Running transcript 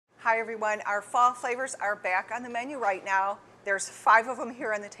Hi everyone, our fall flavors are back on the menu right now. There's 5 of them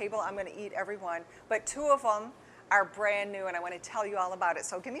here on the table. I'm going to eat every one, but 2 of them are brand new and I want to tell you all about it.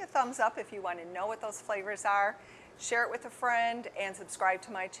 So give me a thumbs up if you want to know what those flavors are. Share it with a friend and subscribe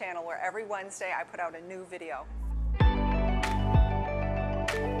to my channel where every Wednesday I put out a new video.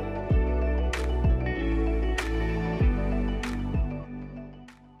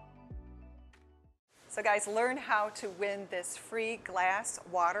 So guys, learn how to win this free glass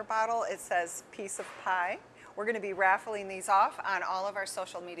water bottle. It says piece of pie. We're going to be raffling these off on all of our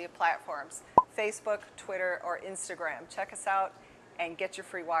social media platforms, Facebook, Twitter, or Instagram. Check us out and get your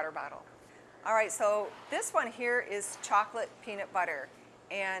free water bottle. All right, so this one here is chocolate peanut butter,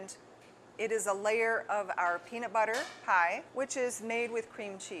 and it is a layer of our peanut butter pie, which is made with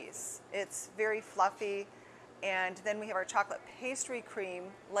cream cheese. It's very fluffy. And then we have our chocolate pastry cream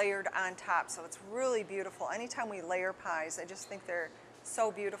layered on top. So it's really beautiful. Anytime we layer pies, I just think they're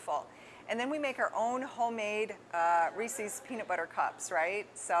so beautiful. And then we make our own homemade Reese's peanut butter cups, right?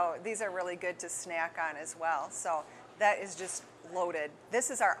 So these are really good to snack on as well. So that is just loaded. This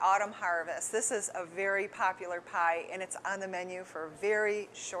is our autumn harvest. This is a very popular pie and it's on the menu for a very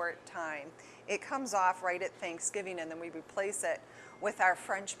short time. It comes off right at Thanksgiving and then we replace it with our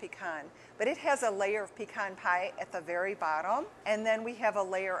French pecan. But it has a layer of pecan pie at the very bottom, and then we have a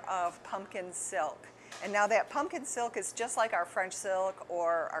layer of pumpkin silk. And now that pumpkin silk is just like our French silk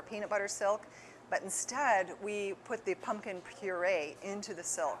or our peanut butter silk, but instead we put the pumpkin puree into the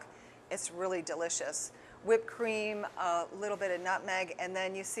silk. It's really delicious. Whipped cream, a little bit of nutmeg, and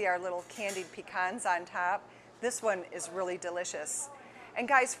then you see our little candied pecans on top. This one is really delicious. And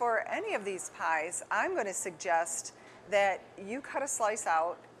guys, for any of these pies, I'm going to suggest that you cut a slice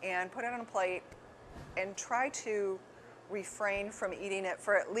out and put it on a plate and try to refrain from eating it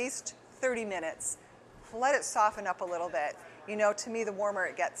for at least 30 minutes. Let it soften up a little bit. You know, to me, the warmer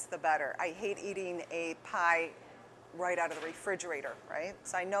it gets, the better. I hate eating a pie right out of the refrigerator, right?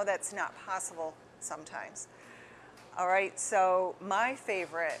 So I know that's not possible sometimes. All right, so my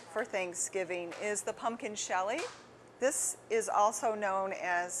favorite for Thanksgiving is the pumpkin shelly. This is also known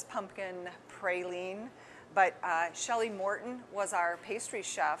as pumpkin praline. But Shelley Morton was our pastry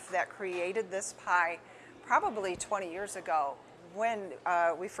chef that created this pie probably 20 years ago. When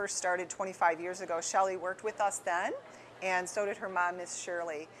we first started 25 years ago, Shelley worked with us then, and so did her mom, Miss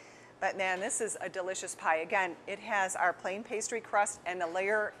Shirley. But man, this is a delicious pie. Again, it has our plain pastry crust and a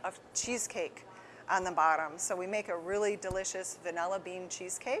layer of cheesecake on the bottom. So we make a really delicious vanilla bean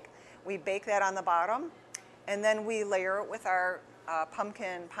cheesecake. We bake that on the bottom, and then we layer it with our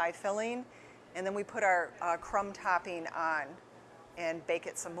pumpkin pie filling. And then we put our crumb topping on and bake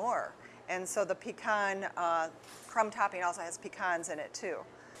it some more. And so the pecan crumb topping also has pecans in it too.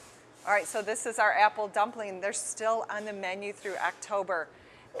 All right, so this is our apple dumpling. They're still on the menu through October.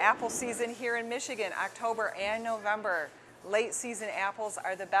 Apple season here in Michigan, October and November. Late season apples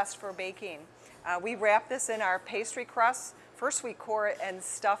are the best for baking. We wrap this in our pastry crust. First we core it and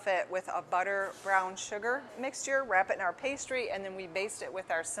stuff it with a butter brown sugar mixture, wrap it in our pastry, and then we baste it with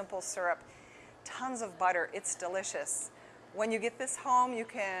our simple syrup. Tons of butter, it's delicious. When you get this home, you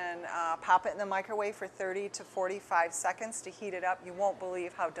can pop it in the microwave for 30 to 45 seconds to heat it up. You won't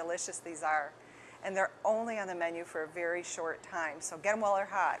believe how delicious these are. And they're only on the menu for a very short time, so get them while they're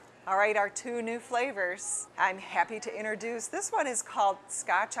hot. All right, our 2 new flavors I'm happy to introduce. This one is called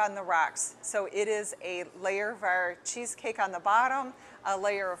Scotch on the Rocks. So it is a layer of our cheesecake on the bottom, a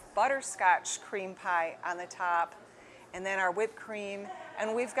layer of butterscotch cream pie on the top, and then our whipped cream.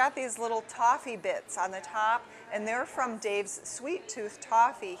 And we've got these little toffee bits on the top, and they're from Dave's Sweet Tooth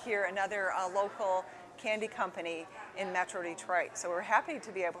Toffee here, another local candy company in Metro Detroit. So we're happy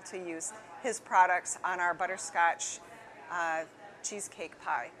to be able to use his products on our butterscotch cheesecake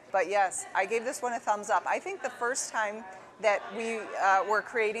pie. But yes, I gave this one a thumbs up. I think the first time that we were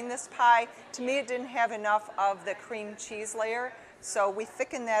creating this pie, to me it didn't have enough of the cream cheese layer, so we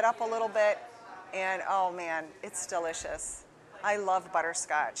thickened that up a little bit. And oh man, it's delicious. I love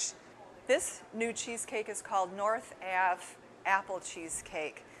butterscotch. This new cheesecake is called North Ave Apple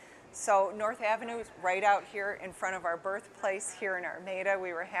Cheesecake. So North Avenue is right out here in front of our birthplace here in Armada.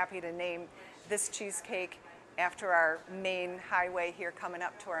 We were happy to name this cheesecake after our main highway here coming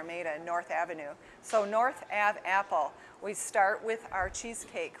up to Armada, North Avenue. So North Ave Apple, we start with our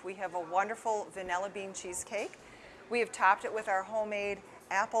cheesecake. We have a wonderful vanilla bean cheesecake. We have topped it with our homemade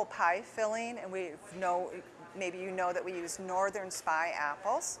apple pie filling, and maybe you know that we use Northern Spy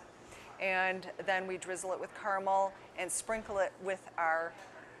apples. And then we drizzle it with caramel and sprinkle it with our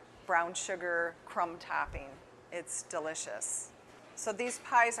brown sugar crumb topping. It's delicious. So these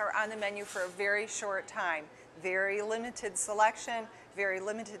pies are on the menu for a very short time. Very limited selection. very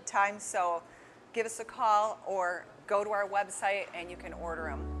limited time, so give us a call or go to our website and you can order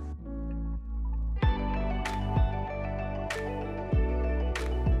them.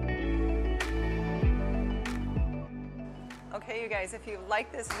 Okay, you guys, if you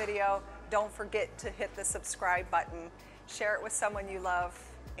like this video, don't forget to hit the subscribe button, share it with someone you love,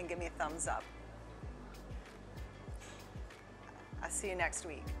 and give me a thumbs up. I'll see you next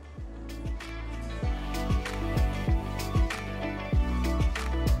week.